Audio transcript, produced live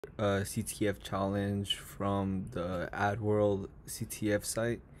CTF challenge from the AdWorld CTF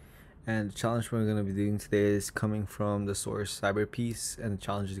site, and the challenge we're going to be doing today is coming from the source Cyberpeace, and the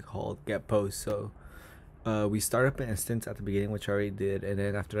challenge is called Get Post. So we start up an instance at the beginning, which I already did, and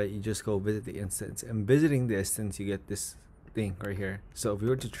then after that you just go visit the instance, and visiting the instance you get this thing right here. So if we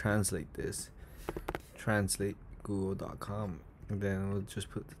were to translate this, translate google.com, and then we'll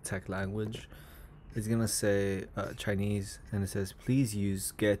just put the tech language. It's gonna say Chinese, and it says please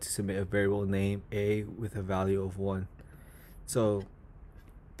use get to submit a variable name a with a value of 1. So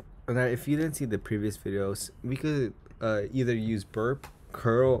if you didn't see the previous videos, we could either use burp,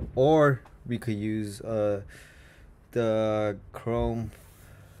 curl, or we could use the Chrome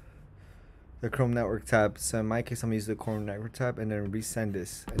network tab. So in my case, I'm gonna use the Chrome network tab and then resend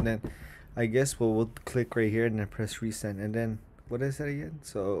this, and then I guess we'll click right here and then press resend, and then what is that again?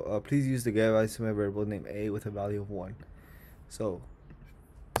 So please use the get value submit variable name a with a value of 1. So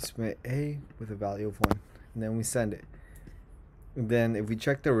submit a with a value of 1, and then we send it. And then if we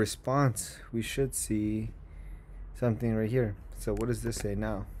check the response, we should see something right here. So what does this say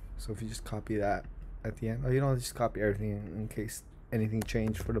now? So if you just copy that at the end, or you don't just copy everything in case anything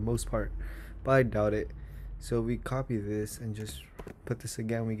changed, for the most part, but I doubt it. So we copy this and just put this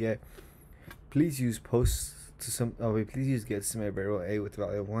again. We get please use post to some please use get submit variable a with a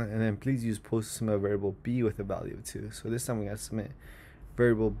value of 1, and then please use post to submit variable b with a value of 2. So this time we got to submit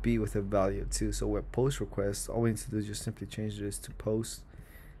variable b with a value of 2. So with post request, all we need to do is just simply change this to post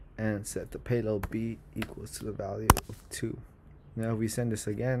and set the payload b equals to the value of 2. Now if we send this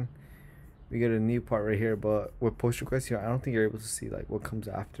again, we get a new part right here, but with post request here, I don't think you're able to see like what comes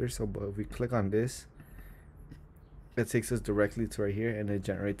after. So but if we click on this, it takes us directly to right here, and it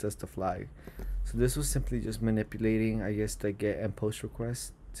generates us the flag. So this was simply just manipulating, I guess, the get and post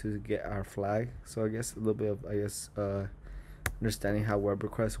request to get our flag. So I guess a little bit of understanding how web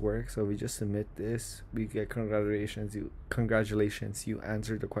requests work. So we just submit this, we get congratulations, you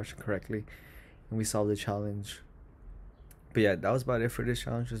answered the question correctly, and we solved the challenge. But yeah, that was about it for this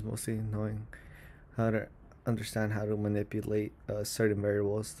challenge. Just mostly knowing how to understand how to manipulate certain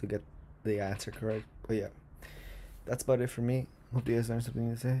variables to get the answer correct. But yeah, that's about it for me. Hope you guys learned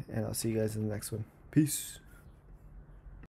something to say, and I'll see you guys in the next one. Peace.